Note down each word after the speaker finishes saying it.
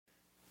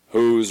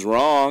Who's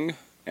wrong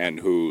and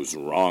who's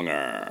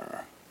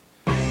wronger?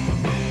 In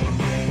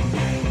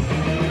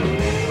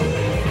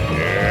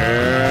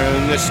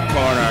this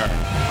corner,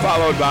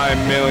 followed by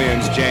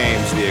millions,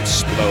 James the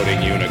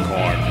Exploding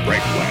Unicorn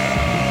Breakwell.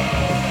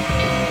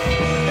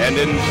 And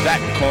in that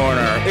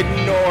corner,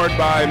 ignored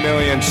by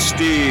millions,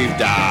 Steve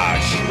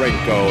Dash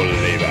Rinko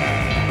Lever.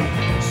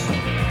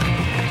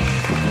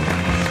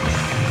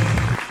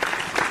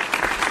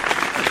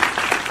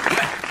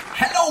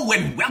 Hello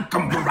and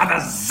welcome,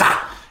 brothers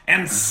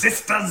and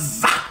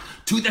sisters,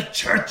 to the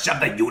Church of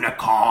the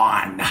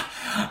Unicorn.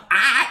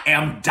 I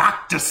am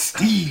Dr.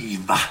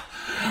 Steve.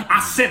 I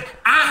said,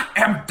 I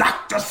am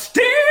Dr.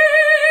 Steve!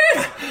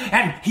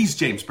 And he's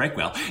James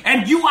Breakwell.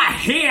 And you are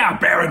here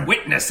bearing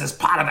witness as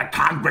part of the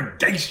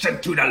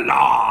congregation to the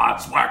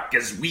Lord's work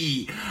as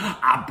we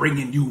are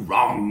bringing you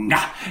wrong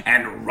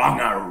and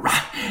wronger.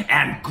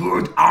 And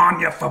good on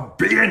you for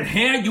being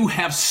here. You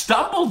have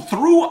stumbled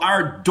through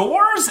our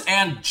doors.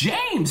 And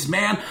James,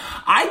 man,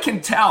 I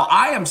can tell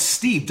I am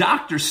Steve,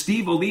 Dr.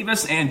 Steve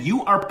Olivas, and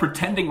you are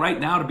pretending right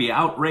now to be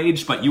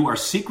outraged, but you are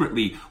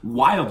secretly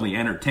wildly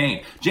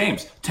entertained.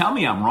 James, tell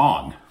me I'm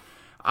wrong.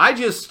 I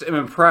just am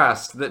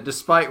impressed that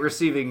despite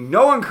receiving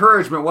no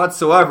encouragement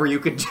whatsoever,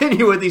 you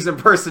continue with these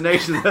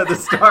impersonations at the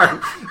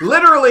start.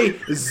 Literally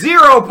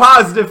zero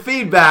positive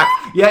feedback,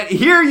 yet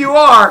here you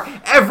are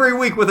every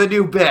week with a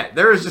new bit.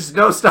 There is just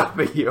no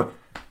stopping you.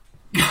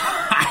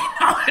 I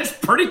know, it's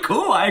pretty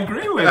cool. I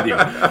agree with you.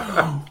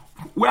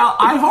 Well,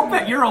 I hope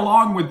that you're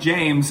along with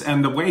James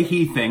and the way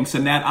he thinks,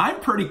 and that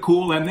I'm pretty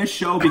cool and this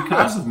show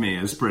because of me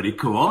is pretty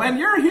cool. And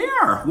you're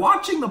here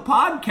watching the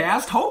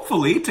podcast,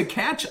 hopefully, to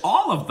catch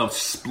all of the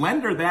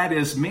splendor that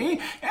is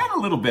me and a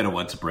little bit of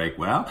what's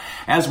Breakwell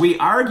as we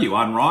argue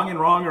on Wrong and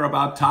Wronger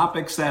about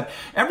topics that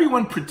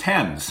everyone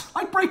pretends.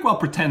 Like Breakwell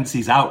pretends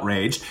he's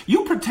outraged.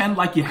 You pretend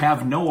like you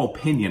have no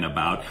opinion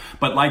about.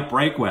 But like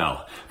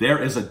Breakwell,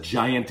 there is a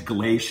giant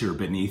glacier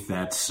beneath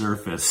that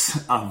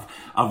surface of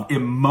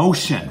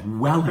emotion,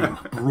 welling,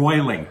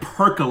 broiling,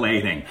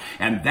 percolating.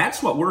 And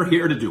that's what we're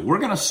here to do. We're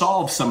going to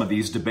solve some of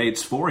these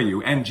debates for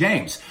you. And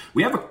James,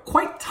 we have a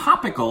quite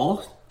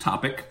topical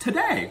topic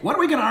today. What are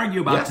we going to argue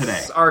about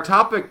today? Our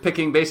topic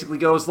picking basically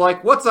goes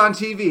like, what's on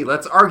TV?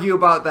 Let's argue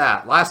about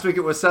that. Last week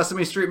it was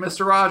Sesame Street,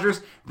 Mr.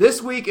 Rogers.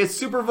 This week it's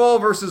Super Bowl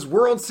versus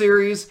World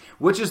Series,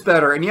 which is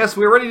better? And yes,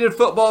 we already did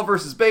football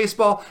versus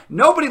baseball.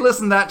 Nobody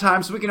listened that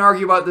time, so we can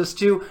argue about this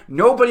too.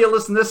 Nobody will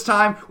listen this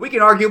time. We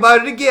can argue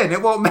about it again.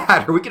 It won't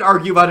matter. We can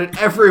argue about it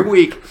every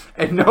week,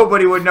 and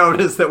nobody would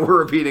notice that we're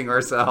repeating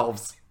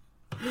ourselves.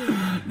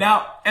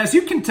 Now, as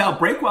you can tell,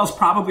 Breakwell's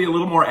probably a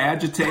little more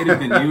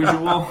agitated than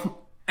usual.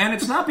 And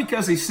it's not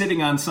because he's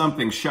sitting on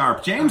something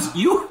sharp. James,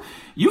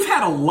 you've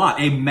had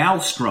a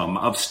maelstrom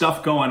of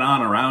stuff going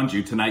on around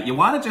you tonight. You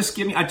want to just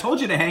give me, I told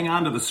you to hang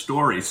on to the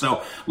story.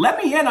 So let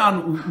me in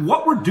on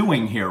what we're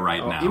doing here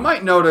right now. You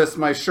might notice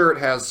my shirt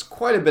has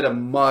quite a bit of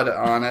mud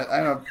on it.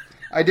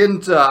 I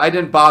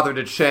didn't bother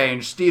to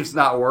change. Steve's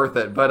not worth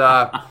it.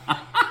 But,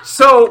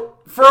 so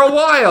for a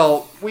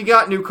while we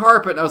got new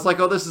carpet and I was like,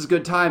 oh, this is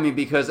good timing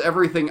because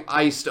everything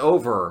iced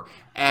over.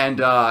 And,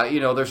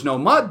 there's no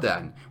mud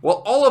then.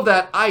 Well, all of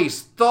that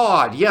ice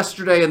thawed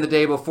yesterday and the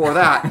day before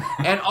that.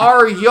 And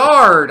our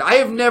yard, I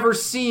have never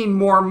seen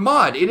more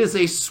mud. It is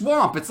a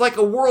swamp. It's like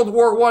a World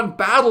War I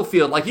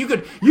battlefield. Like you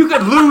could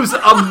lose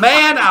a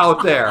man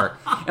out there.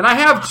 And I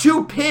have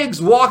two pigs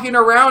walking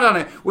around on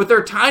it with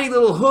their tiny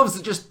little hooves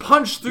that just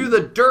punch through the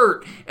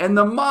dirt and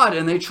the mud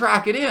and they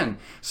track it in.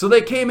 So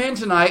they came in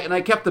tonight and I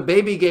kept the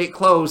baby gate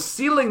closed,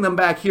 sealing them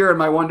back here in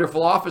my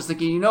wonderful office,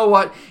 thinking, you know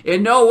what?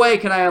 In no way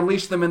can I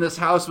unleash them in this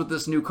house with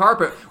this new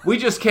carpet. We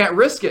just can't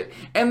risk it.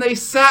 And they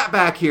sat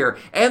back here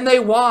and they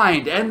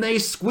whined and they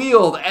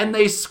squealed and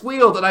they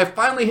squealed. And I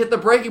finally hit the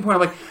breaking point.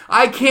 I'm like,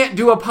 I can't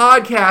do a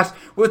podcast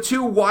with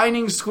two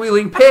whining,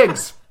 squealing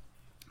pigs.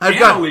 You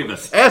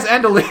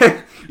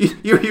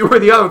were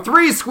the other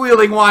three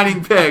squealing,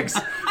 whining pigs.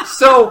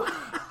 So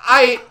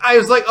I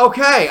was like,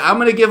 okay, I'm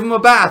going to give him a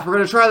bath. We're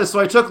going to try this.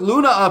 So I took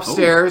Luna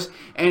upstairs,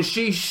 and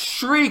she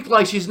shrieked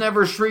like she's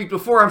never shrieked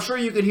before. I'm sure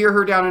you could hear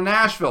her down in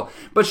Nashville.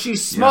 But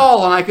she's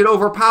small, and I could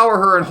overpower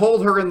her and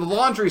hold her in the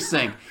laundry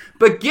sink.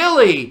 But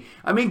Gilly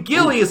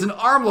is an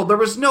armload. There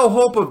was no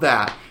hope of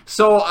that.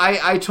 So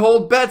I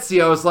told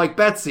Betsy, I was like,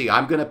 Betsy,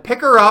 I'm going to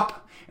pick her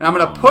up, and I'm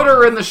going to put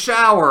her in the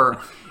shower,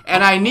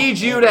 and I need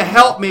you to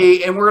help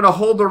me, and we're going to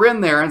hold her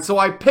in there. And so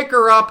I pick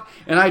her up,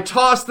 and I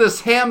toss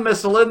this ham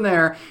missile in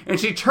there, and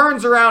she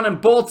turns around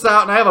and bolts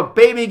out, and I have a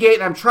baby gate,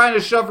 and I'm trying to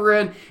shove her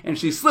in, and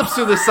she slips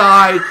through the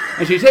side,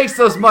 and she takes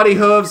those muddy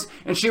hooves,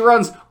 and she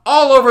runs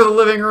all over the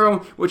living room,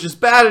 which is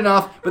bad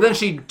enough, but then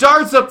she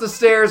darts up the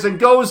stairs and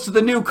goes to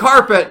the new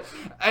carpet.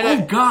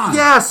 And God.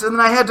 Yes, and then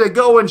I had to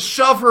go and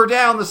shove her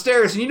down the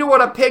stairs. And you know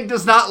what a pig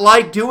does not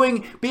like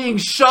doing? Being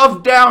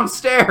shoved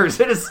downstairs.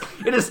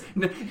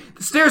 The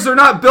stairs are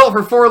not built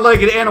for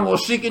four-legged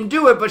animals. She can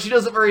do it, but she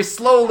does it very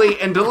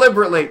slowly and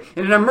deliberately.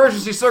 In an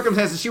emergency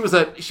circumstances,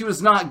 she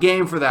was not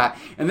game for that.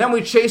 And then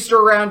we chased her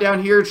around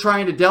down here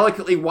trying to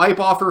delicately wipe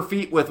off her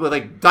feet with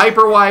like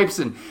diaper wipes,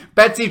 and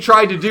Betsy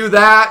tried to do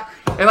that.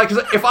 And like,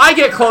 'cause if I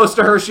get close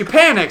to her, she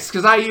panics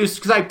because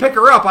I pick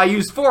her up. I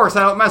use force.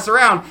 I don't mess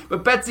around.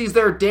 But Betsy's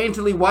there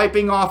daintily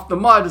wiping off the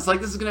mud. It's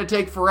like, this is going to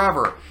take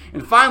forever.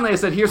 And finally, I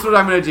said, here's what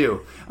I'm going to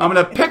do. I'm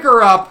going to pick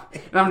her up,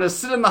 and I'm going to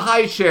sit in the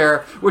high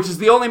chair, which is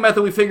the only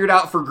method we figured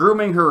out for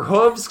grooming her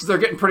hooves, because they're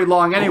getting pretty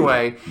long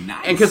anyway. Oh,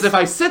 nice. And because if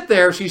I sit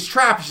there, she's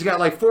trapped. She's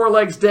got like 4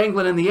 legs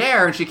dangling in the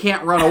air, and she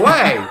can't run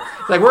away.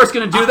 It's like, we're just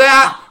going to do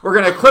that. We're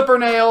going to clip her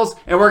nails,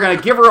 and we're going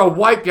to give her a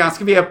wipe down. It's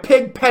going to be a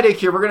pig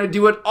pedicure. We're going to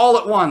do it all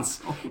at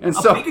once. And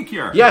so,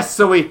 pedicure. yes,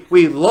 so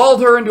we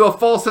lulled her into a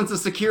false sense of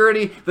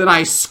security. Then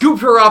I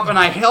scooped her up, and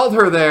I held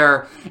her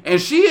there.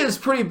 And she is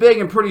pretty big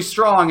and pretty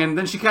strong. And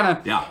then she kind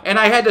of... Yeah. And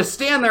I had to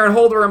stand there and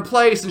hold her in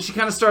place, and she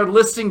kind of started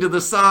listing to the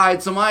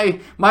side. So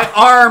my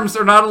arms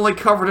are not only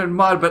covered in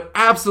mud, but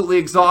absolutely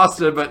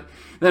exhausted. But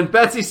then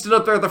Betsy stood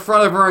up there at the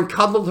front of her and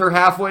cuddled her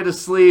halfway to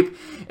sleep.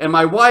 And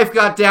my wife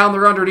got down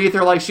there underneath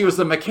her like she was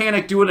the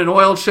mechanic doing an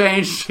oil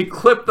change. She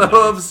clipped the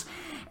hooves.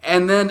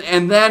 And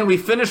then we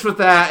finished with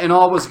that, and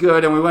all was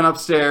good, and we went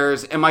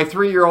upstairs, and my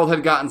 3-year-old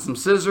had gotten some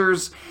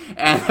scissors,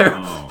 and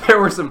there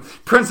were some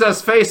princess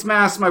face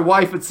masks my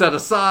wife had set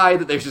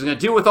aside that she was going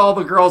to do with all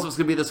the girls. It was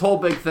going to be this whole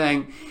big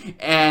thing,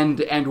 and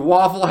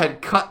Waffle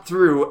had cut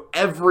through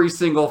every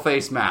single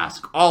face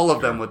mask, all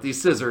of them with these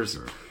scissors.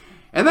 Sure.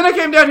 And then I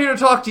came down here to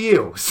talk to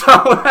you, so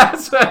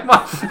that's been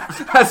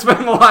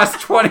the last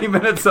 20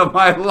 minutes of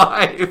my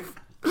life.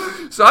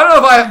 So I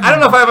don't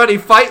know if I have any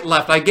fight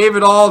left. I gave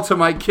it all to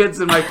my kids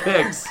and my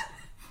pigs.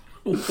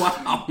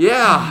 Wow.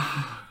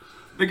 Yeah.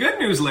 The good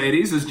news,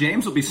 ladies, is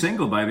James will be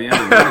single by the end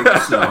of the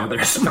week, so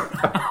there's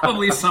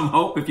probably some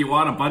hope if you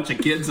want a bunch of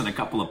kids and a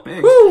couple of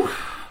pigs. Woo.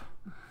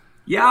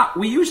 Yeah,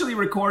 we usually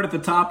record at the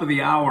top of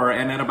the hour,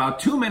 and at about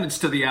 2 minutes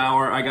to the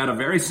hour, I got a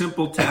very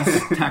simple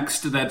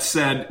text that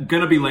said,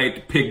 "Gonna be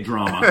late, pig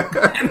drama."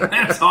 And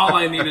that's all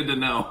I needed to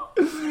know.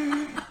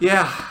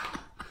 Yeah.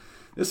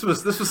 This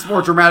was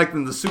more dramatic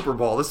than the Super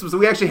Bowl.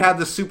 We actually had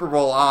the Super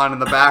Bowl on in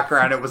the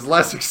background. It was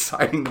less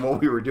exciting than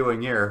what we were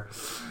doing here.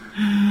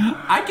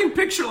 I can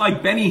picture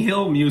like Benny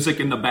Hill music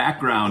in the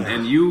background,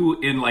 and you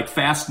in like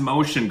fast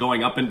motion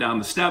going up and down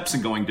the steps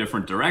and going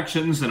different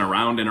directions and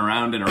around and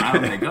around and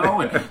around they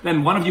go. And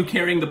then one of you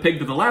carrying the pig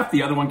to the left,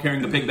 the other one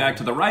carrying the pig back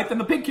to the right, then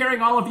the pig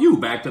carrying all of you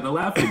back to the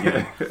left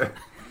again.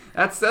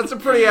 That's a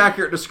pretty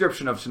accurate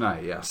description of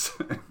tonight, yes.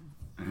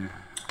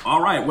 All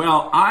right.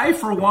 Well, I,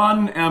 for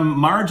one, am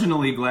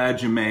marginally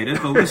glad you made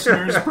it. The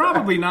listeners,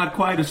 probably not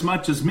quite as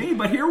much as me,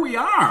 but here we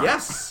are.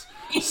 Yes.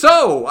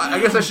 So,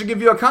 I guess I should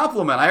give you a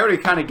compliment. I already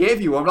kind of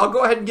gave you one, but I'll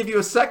go ahead and give you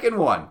a second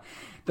one.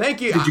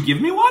 Thank you. Did you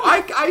give me one?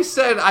 I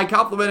said I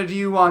complimented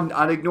you on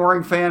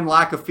ignoring fan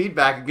lack of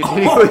feedback and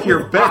continuing with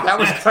your bit. That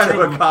was kind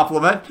of a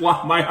compliment.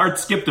 Wow, my heart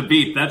skipped a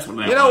beat. That's what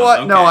that was. You know what?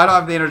 Okay. No, I don't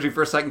have the energy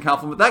for a second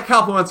compliment. That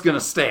compliment's going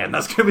to stand.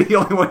 That's going to be the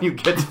only one you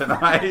get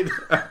tonight.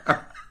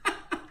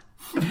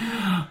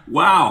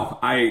 Wow,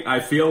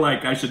 I feel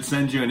like I should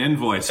send you an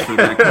invoice for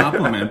that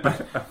compliment.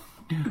 But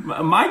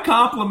my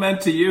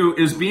compliment to you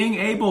is being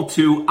able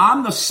to,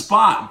 on the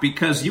spot,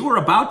 because you were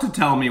about to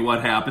tell me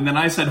what happened, and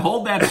I said,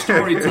 hold that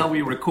story till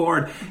we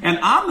record. And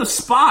on the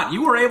spot,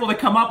 you were able to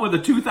come up with a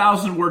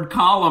 2,000-word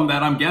column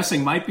that I'm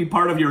guessing might be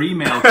part of your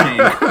email chain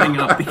coming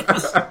up,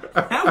 because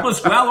that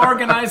was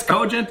well-organized,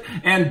 cogent,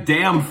 and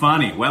damn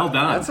funny. Well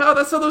done. That's how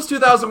those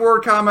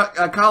 2,000-word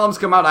columns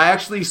come out. I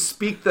actually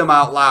speak them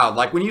out loud.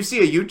 Like when you see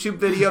a YouTube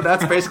video,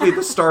 that's basically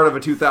the start of a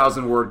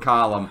 2,000-word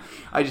column.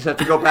 I just have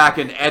to go back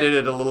and edit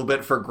it a little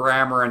bit for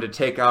grammar and to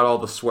take out all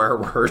the swear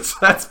words.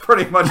 That's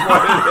pretty much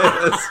what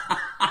it is.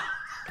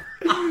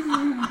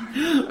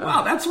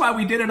 Well, that's why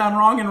we did it on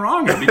Wrong and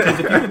Wronger, because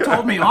if you had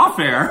told me off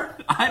air,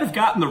 I'd have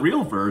gotten the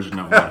real version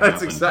of what happened.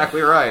 That's exactly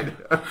right.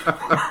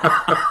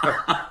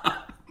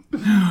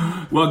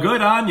 Well,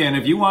 good on you. And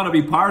if you want to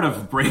be part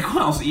of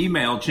Breakwell's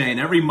email chain,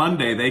 every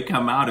Monday they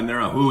come out and they're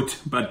a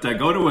hoot. But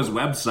go to his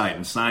website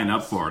and sign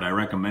up for it. I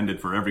recommend it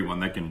for everyone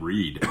that can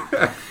read.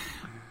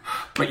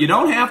 But you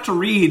don't have to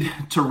read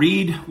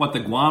what the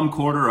Guam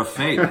Quarter of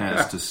Fate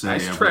has to say.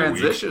 Nice every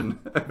transition.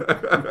 Week.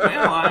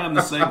 Well, I am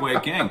the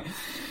Segway King.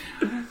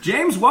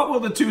 James, what will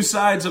the two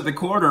sides of the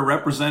quarter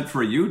represent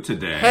for you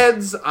today?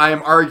 Heads, I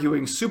am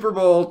arguing Super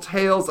Bowl.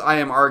 Tails, I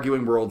am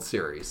arguing World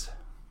Series.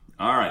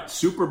 All right,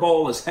 Super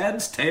Bowl is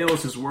heads,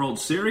 tails is World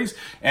Series,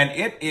 and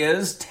it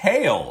is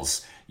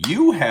tails.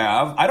 You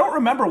have, I don't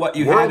remember what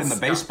you had in the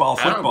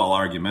baseball-football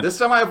argument. This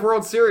time I have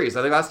World Series.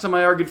 I think last time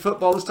I argued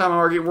football, this time I'm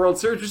arguing World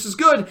Series, which is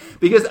good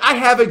because I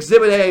have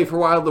Exhibit A for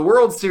why the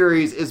World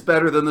Series is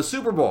better than the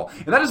Super Bowl.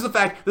 And that is the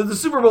fact that the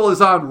Super Bowl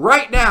is on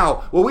right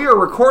now while we are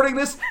recording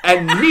this,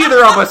 and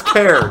neither of us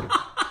cared.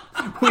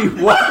 We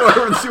walked away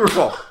from the Super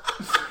Bowl.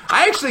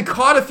 I actually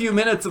caught a few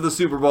minutes of the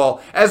Super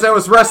Bowl as I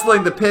was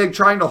wrestling the pig,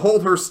 trying to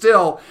hold her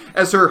still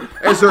as her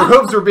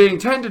hooves were being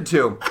tended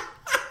to.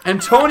 And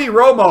Tony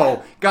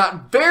Romo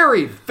got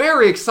very,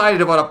 very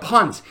excited about a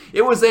punt.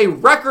 It was a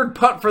record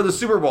punt for the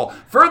Super Bowl.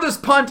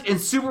 Furthest punt in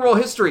Super Bowl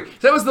history.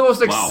 That was the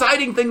most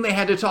exciting thing they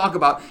had to talk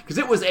about because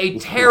it was a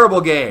terrible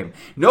game.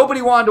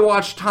 Nobody wanted to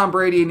watch Tom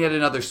Brady in yet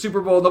another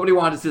Super Bowl. Nobody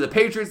wanted to see the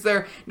Patriots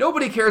there.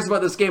 Nobody cares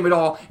about this game at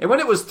all. And when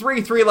it was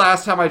 3-3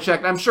 last time I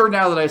checked, I'm sure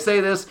now that I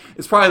say this,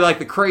 it's probably like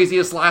the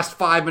craziest last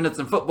 5 minutes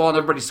in football and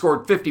everybody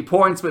scored 50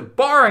 points. But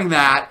barring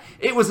that,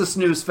 it was a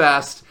snooze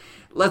fest.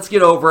 Let's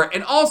get over it.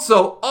 And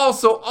also,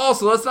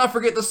 let's not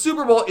forget the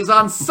Super Bowl is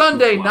on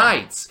Sunday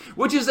nights,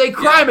 which is a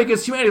crime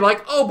against humanity.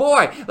 Like, oh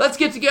boy, let's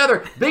get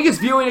together. Biggest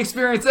viewing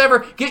experience ever.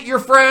 Get your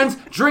friends,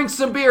 drink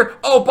some beer.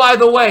 Oh, by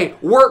the way,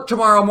 work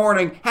tomorrow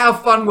morning.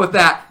 Have fun with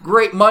that.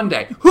 Great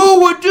Monday.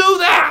 Who would do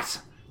that?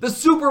 The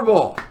Super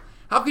Bowl.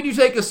 How can you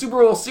take a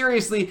Super Bowl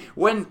seriously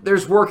when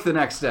there's work the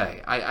next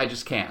day? I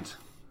just can't.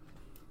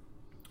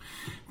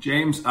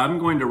 James, I'm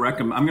going to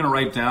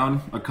write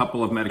down a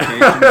couple of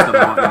medications that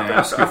I want you to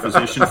ask your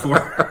physician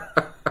for.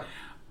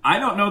 I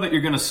don't know that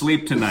you're going to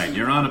sleep tonight.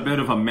 You're on a bit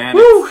of a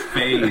manic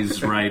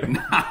phase right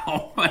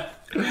now. But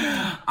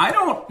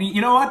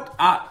you know what?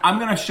 I'm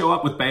going to show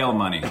up with bail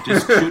money.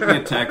 Just shoot me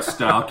a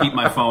text. I'll keep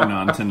my phone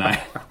on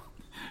tonight.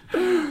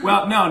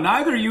 Well, no,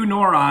 neither you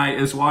nor I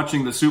is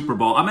watching the Super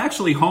Bowl. I'm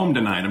actually home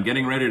tonight. I'm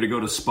getting ready to go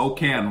to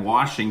Spokane,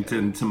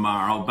 Washington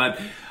tomorrow.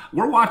 But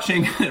we're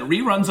watching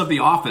reruns of The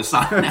Office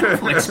on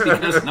Netflix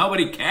because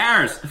nobody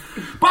cares.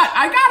 But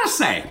I gotta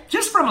say,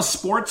 just from a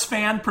sports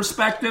fan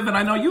perspective, and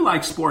I know you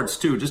like sports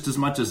too, just as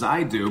much as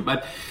I do,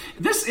 but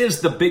this is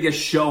the biggest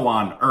show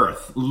on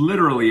earth,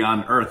 literally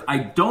on earth. I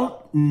don't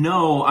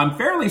know, I'm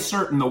fairly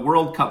certain the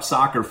World Cup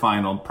soccer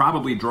final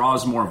probably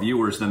draws more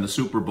viewers than the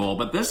Super Bowl,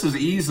 but this is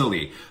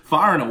easily,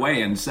 far and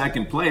away in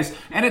second place,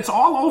 and it's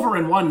all over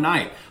in one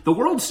night. The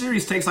World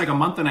Series takes like a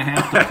month and a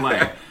half to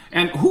play.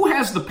 And who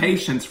has the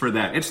patience for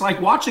that? It's like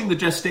watching the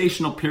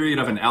gestational period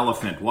of an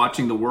elephant,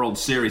 watching the World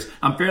Series.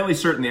 I'm fairly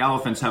certain the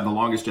elephants have the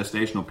longest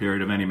gestational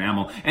period of any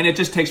mammal, and it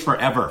just takes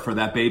forever for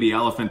that baby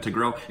elephant to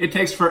grow. It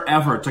takes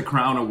forever to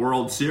crown a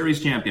World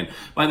Series champion.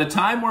 By the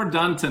time we're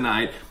done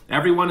tonight,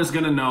 everyone is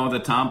going to know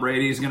that Tom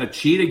Brady is going to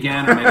cheat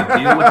again or make a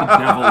deal with the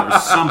devil or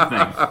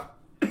something,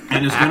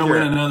 and is going to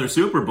win another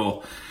Super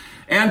Bowl.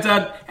 And,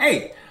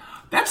 hey,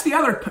 that's the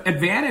other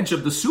advantage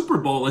of the Super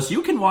Bowl is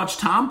you can watch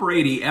Tom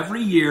Brady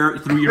every year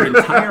through your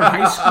entire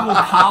high school,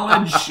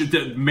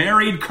 college,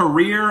 married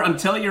career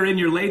until you're in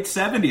your late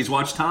 70s.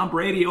 Watch Tom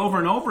Brady over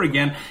and over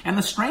again. And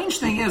the strange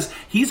thing is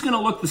he's going to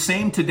look the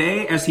same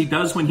today as he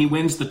does when he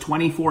wins the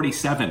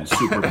 2047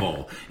 Super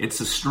Bowl.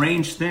 It's a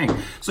strange thing.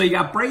 So you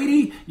got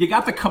Brady, you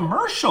got the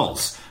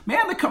commercials.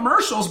 Man, the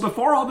commercials,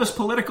 before all this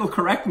political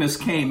correctness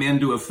came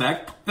into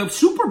effect, the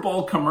Super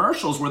Bowl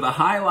commercials were the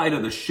highlight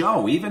of the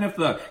show. Even if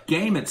the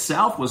game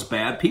itself was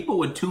bad, people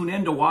would tune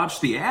in to watch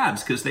the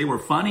ads because they were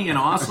funny and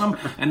awesome,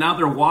 and now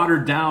they're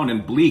watered down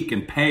and bleak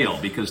and pale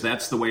because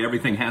that's the way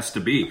everything has to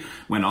be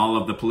when all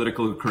of the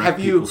political correct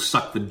people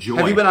suck the joy.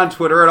 Have you been on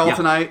Twitter at all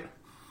tonight?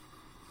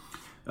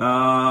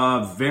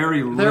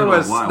 Very little.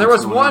 There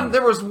was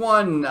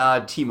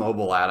one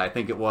T-Mobile ad, I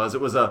think it was.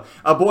 It was a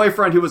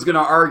boyfriend who was going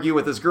to argue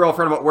with his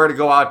girlfriend about where to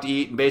go out to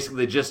eat, and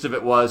basically the gist of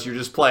it was you're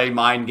just playing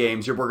mind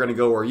games. We're going to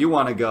go where you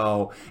want to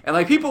go, and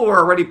like people were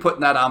already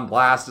putting that on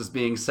blast as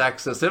being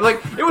sexist. And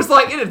like it was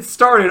like it had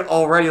started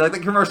already. Like the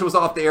commercial was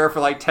off the air for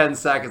like 10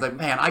 seconds. Like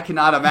man, I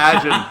cannot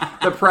imagine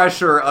the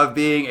pressure of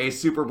being a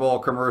Super Bowl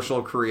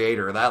commercial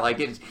creator. That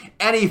like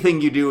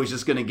anything you do is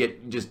just going to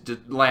get just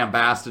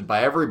lambasted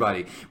by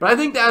everybody. But I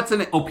think that's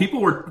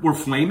people were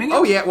flaming it?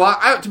 Oh, yeah.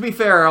 Well, to be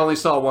fair, I only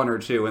saw one or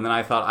two, and then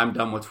I thought, I'm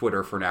done with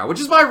Twitter for now, which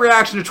is my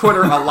reaction to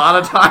Twitter a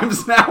lot of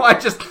times now.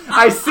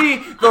 I see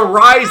the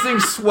rising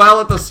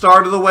swell at the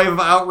start of the wave of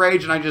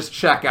outrage, and I just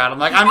check out. I'm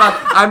like,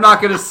 I'm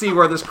not going to see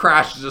where this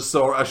crashes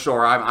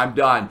ashore. I'm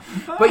done.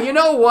 But you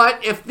know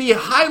what? If the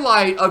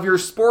highlight of your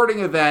sporting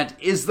event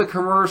is the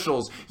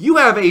commercials, you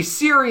have a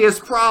serious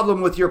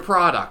problem with your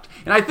product.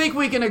 And I think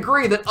we can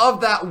agree that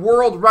of that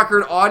world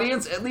record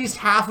audience, at least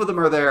half of them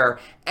are there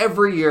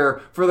every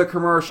year for the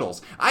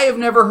commercials. I have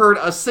never heard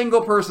a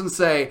single person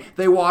say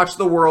they watch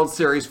the World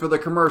Series for the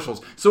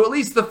commercials. So at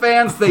least the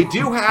fans they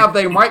do have,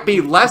 they might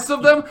be less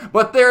of them,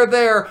 but they're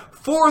there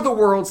for the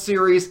World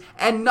Series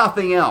and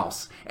nothing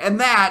else. And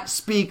that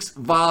speaks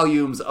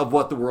volumes of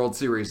what the World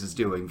Series is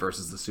doing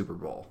versus the Super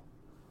Bowl.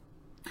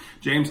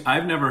 James,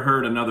 I've never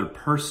heard another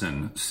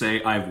person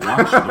say I've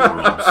watched the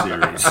World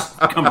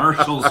Series,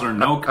 commercials or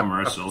no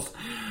commercials.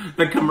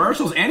 The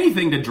commercials,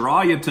 anything to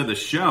draw you to the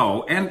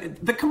show, and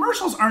the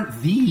commercials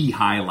aren't the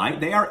highlight,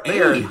 they are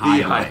a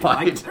highlight.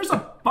 Like, there's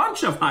a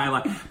bunch of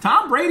highlights.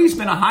 Tom Brady's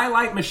been a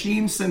highlight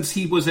machine since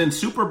he was in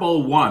Super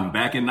Bowl I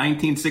back in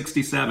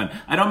 1967.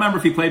 I don't remember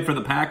if he played for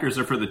the Packers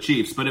or for the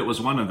Chiefs, but it was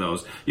one of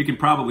those. You can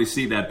probably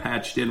see that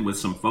patched in with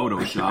some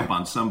Photoshop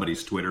on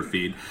somebody's Twitter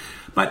feed.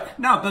 But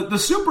no, the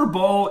Super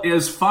Bowl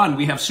is fun.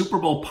 We have Super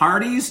Bowl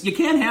parties. You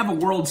can't have a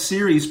World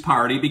Series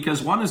party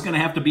because one is going to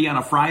have to be on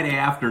a Friday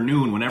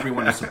afternoon when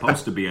everyone is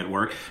supposed to be at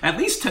work. At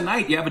least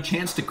tonight you have a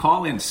chance to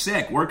call in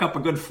sick, work up a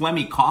good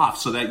phlegmy cough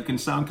so that you can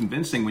sound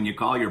convincing when you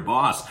call your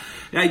boss.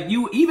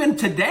 You even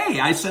today,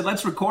 I said,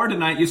 let's record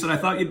tonight. You said, I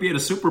thought you'd be at a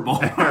Super Bowl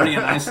party.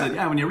 And I said,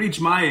 yeah, when you reach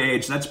my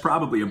age, that's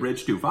probably a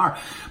bridge too far.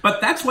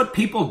 But that's what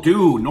people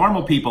do.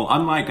 Normal people,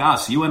 unlike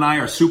us. You and I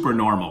are super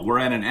normal. We're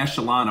at an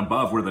echelon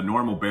above where the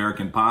normal bear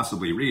can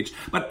possibly reach.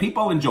 But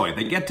people enjoy it.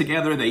 They get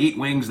together, they eat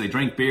wings, they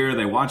drink beer,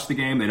 they watch the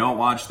game, they don't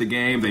watch the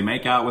game, they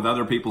make out with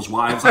other people's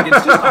wives. Like,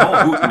 it's just a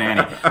whole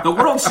hootenanny. The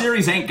World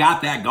Series ain't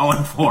got that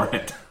going for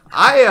it.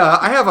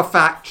 I have a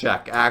fact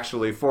check,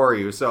 actually, for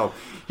you. So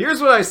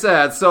here's what I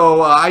said.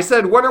 So I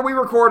said, when are we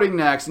recording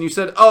next? And you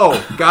said,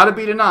 oh, gotta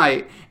be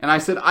tonight. And I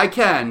said, I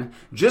can.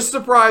 Just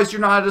surprised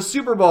you're not at a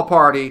Super Bowl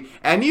party.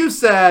 And you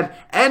said,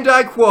 and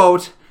I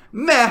quote,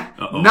 meh,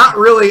 not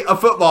really a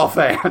football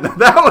fan.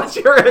 That was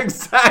your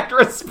exact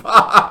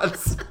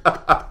response. And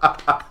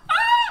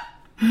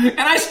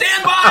I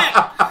stand by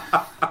it.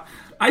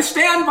 I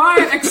stand by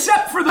it,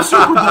 except for the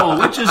Super Bowl,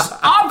 which is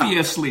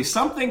obviously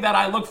something that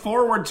I look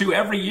forward to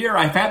every year.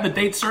 I've had the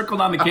date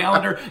circled on the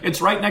calendar.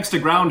 It's right next to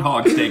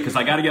Groundhog's Day because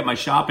I got to get my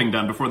shopping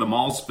done before the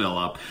malls fill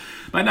up.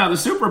 But now the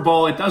Super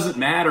Bowl, it doesn't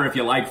matter if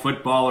you like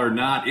football or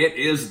not. It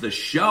is the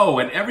show,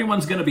 and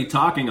everyone's going to be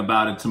talking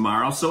about it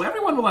tomorrow. So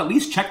everyone will at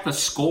least check the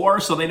score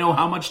so they know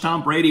how much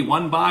Tom Brady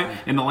won by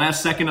in the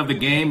last second of the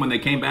game when they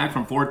came back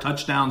from 4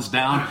 touchdowns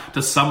down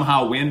to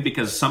somehow win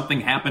because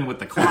something happened with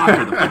the clock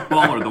or the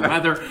football or the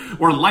weather,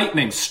 or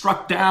lightning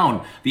struck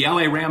down the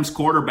LA Rams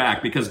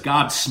quarterback because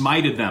God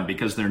smited them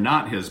because they're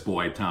not his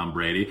boy, Tom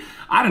Brady.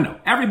 I don't know.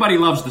 Everybody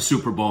loves the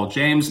Super Bowl,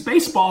 James.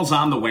 Baseball's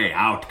on the way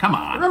out. Come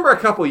on. Remember a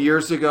couple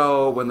years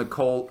ago when the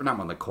Cubs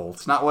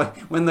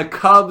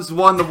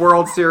won the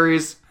World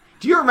Series?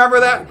 Do you remember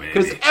that?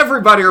 Because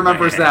everybody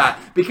remembers that.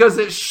 Because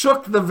it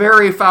shook the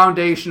very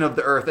foundation of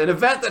the earth. An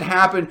event that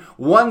happened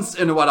once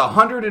in,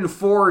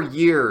 104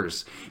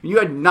 years. You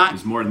had not.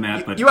 It's more than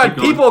that, but you had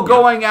people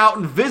going out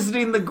and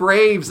visiting the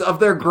graves of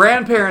their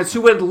grandparents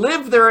who had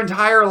lived their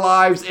entire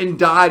lives and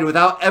died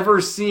without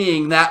ever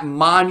seeing that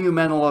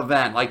monumental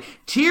event. Like,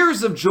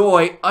 tears of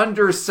joy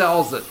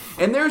undersells it.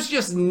 And there's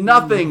just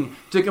nothing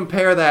to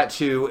compare that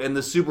to in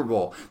the Super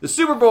Bowl. The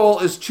Super Bowl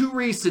is too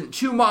recent,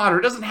 too modern.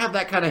 It doesn't have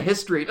that kind of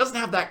history. It doesn't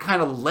have that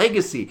kind of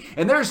legacy.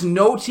 And there's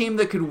no team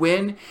that could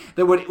win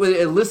that would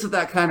elicit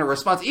that kind of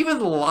response. Even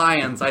the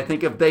Lions, I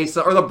think, or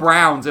the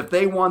Browns, if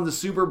they won the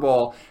Super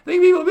Bowl, I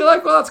think people would be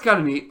like, well, that's kind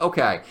of neat.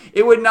 Okay.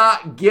 It would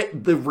not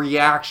get the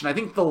reaction. I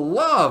think the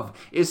love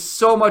is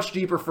so much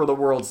deeper for the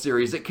World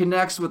Series. It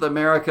connects with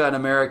America and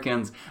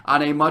Americans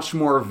on a much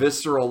more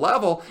visceral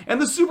level.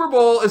 And the Super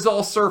Bowl is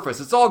all surface.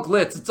 It's all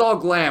glitz. It's all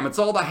glam. It's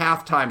all the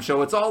halftime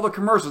show. It's all the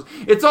commercials.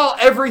 It's all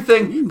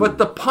everything but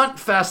the punt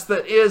fest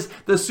that is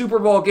the Super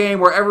Bowl game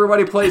where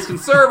everybody plays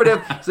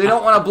conservative, so they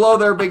don't want to blow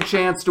their big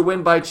chance to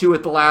win by 2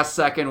 at the last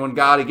second when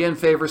God again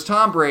favors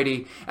Tom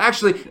Brady.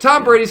 Actually,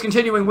 Tom Brady's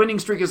continuing winning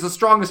streak is the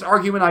strongest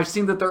argument I've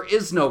seen that there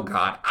is no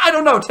God. I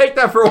don't know. Take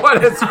that for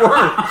what it's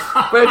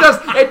worth. But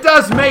it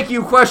does make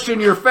you question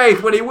your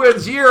faith when he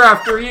wins year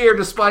after year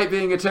despite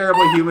being a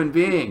terrible human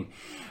being.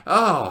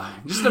 Oh,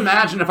 just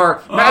imagine if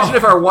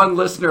our one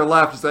listener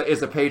left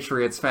is a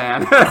Patriots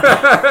fan.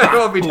 It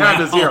will be down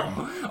to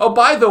 0. Oh,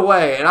 by the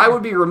way, and I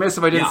would be remiss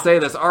if I didn't say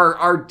this,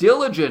 our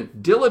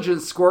diligent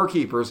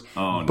scorekeepers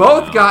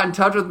both got in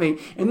touch with me.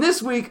 And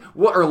this week,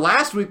 or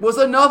last week, was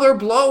another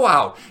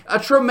blowout. A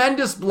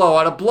tremendous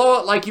blowout. A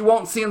blowout like you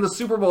won't see in the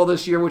Super Bowl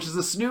this year, which is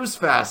a snooze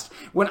fest.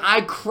 When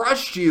I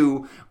crushed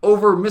you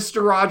over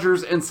Mr.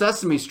 Rogers and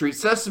Sesame Street.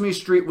 Sesame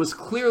Street was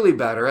clearly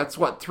better. That's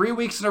 3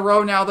 weeks in a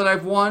row now that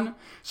I've won?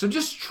 So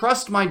just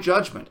trust my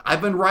judgment.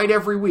 I've been right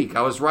every week.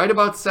 I was right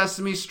about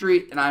Sesame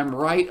Street, and I'm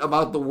right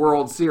about the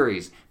World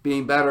Series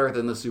being better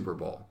than the Super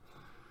Bowl.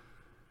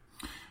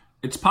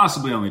 It's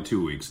possibly only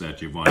 2 weeks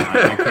that you've won.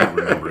 I can't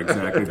remember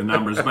exactly the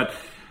numbers, but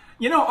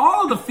you know,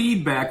 all of the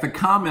feedback, the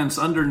comments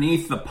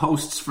underneath the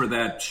posts for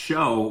that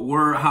show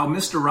were how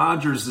Mr.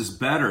 Rogers is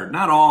better.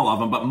 Not all of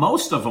them, but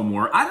most of them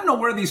were. I don't know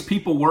where these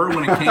people were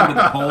when it came to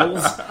the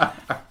polls.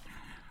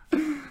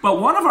 But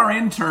one of our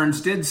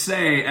interns did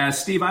say,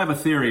 Steve, I have a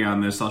theory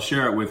on this. I'll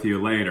share it with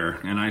you later.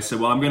 And I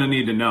said, well, I'm going to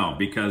need to know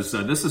because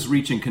this is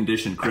reaching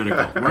condition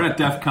critical. We're at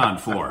DEFCON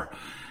 4.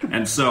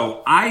 And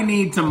so I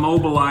need to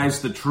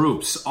mobilize the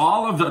troops.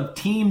 All of the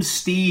Team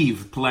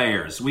Steve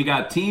players. We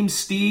got Team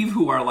Steve,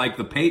 who are like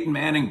the Peyton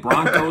Manning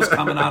Broncos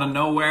coming out of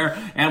nowhere.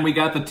 And we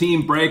got the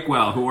Team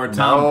Breakwell, who are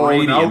Tom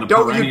Brady and the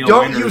perennial winners.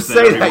 Don't you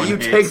say that. You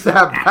take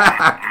that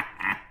back.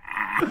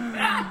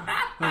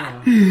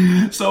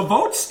 So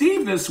vote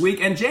Steve this week.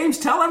 And James,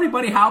 tell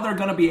everybody how they're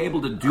going to be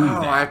able to do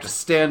that. I have to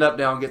stand up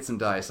now and get some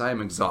dice. I am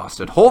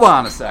exhausted. Hold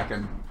on a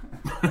second.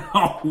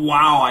 Oh,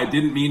 wow. I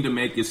didn't mean to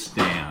make you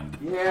stand.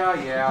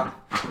 Yeah.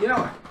 You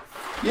know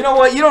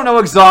what? You don't know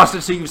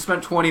exhausted so you've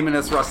spent 20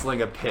 minutes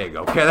wrestling a pig,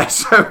 okay? I'm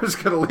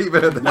just going to leave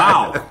it at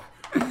that.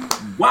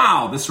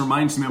 Wow. This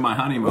reminds me of my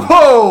honeymoon.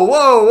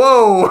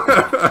 Whoa.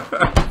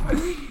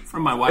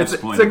 From my wife's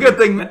point of view. It's a good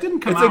thing. That didn't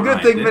come It's out a good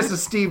right, thing Mrs.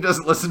 Steve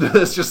doesn't listen to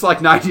this just like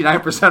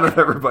 99% of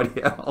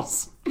everybody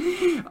else.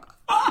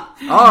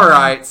 All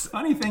right.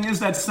 Funny thing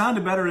is, that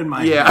sounded better in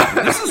my Yeah.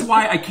 head. This is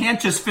why I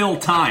can't just fill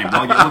time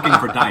while you're looking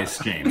for dice,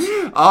 James.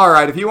 All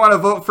right. If you want to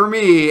vote for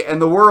me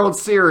and the World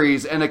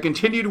Series and a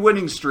continued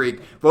winning streak,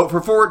 vote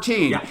for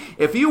 14. Yeah.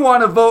 If you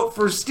want to vote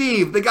for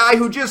Steve, the guy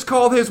who just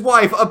called his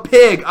wife a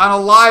pig on a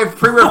live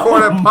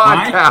pre-recorded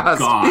my podcast,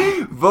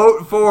 God.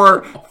 vote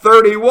for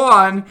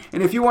 31.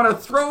 And if you want to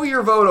throw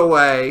your vote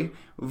away,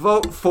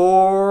 vote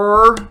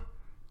for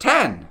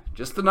 10.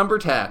 Just the number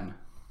 10.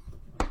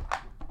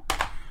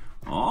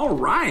 All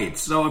right.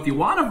 So if you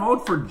want to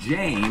vote for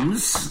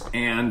James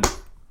and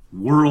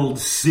World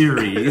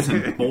Series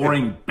and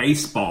boring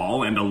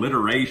baseball and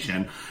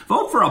alliteration,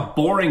 vote for a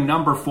boring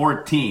number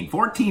 14.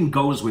 14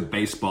 goes with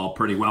baseball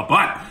pretty well.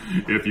 But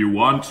if you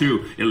want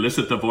to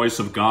elicit the voice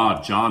of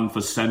God, John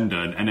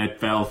Facenda and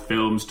NFL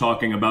Films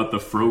talking about the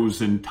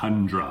frozen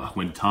tundra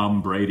when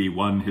Tom Brady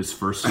won his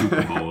first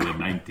Super Bowl in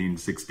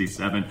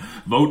 1967,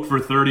 vote for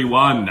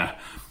 31.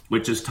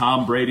 Which is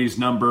Tom Brady's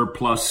number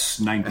plus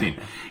 19.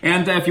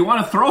 And if you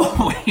want to throw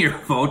away your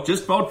vote,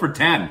 just vote for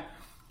 10.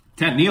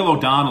 10, Neil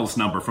O'Donnell's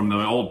number from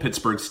the old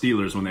Pittsburgh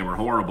Steelers when they were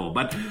horrible.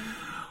 But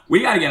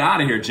we got to get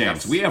out of here,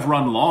 James. Yes. We have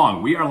run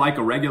long. We are like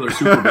a regular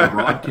Super Bowl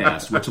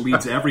broadcast, which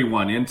leads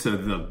everyone into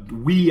the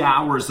wee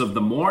hours of the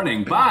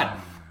morning. But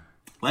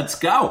let's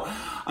go.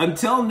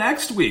 Until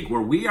next week,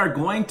 where we are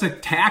going to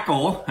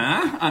tackle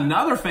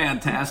another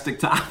fantastic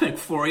topic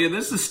for you.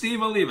 This is Steve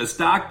Olivas,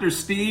 Dr.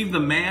 Steve, the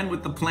man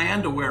with the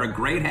plan to wear a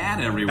great hat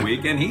every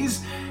week. And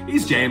he's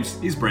James.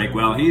 He's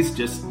Breakwell. He's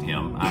just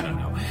him. I don't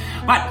know.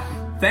 But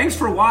thanks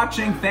for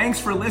watching.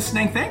 Thanks for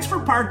listening. Thanks for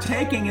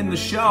partaking in the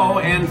show.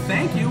 And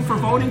thank you for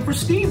voting for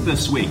Steve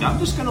this week. I'm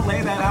just going to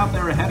lay that out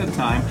there ahead of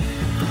time.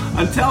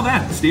 Until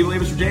then, Steve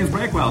Olivas for James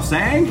Breakwell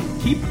saying,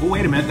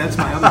 wait a minute, that's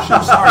my other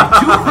show. Sorry,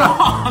 2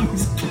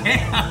 wrongs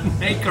can't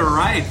make a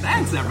right.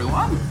 Thanks,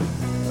 everyone.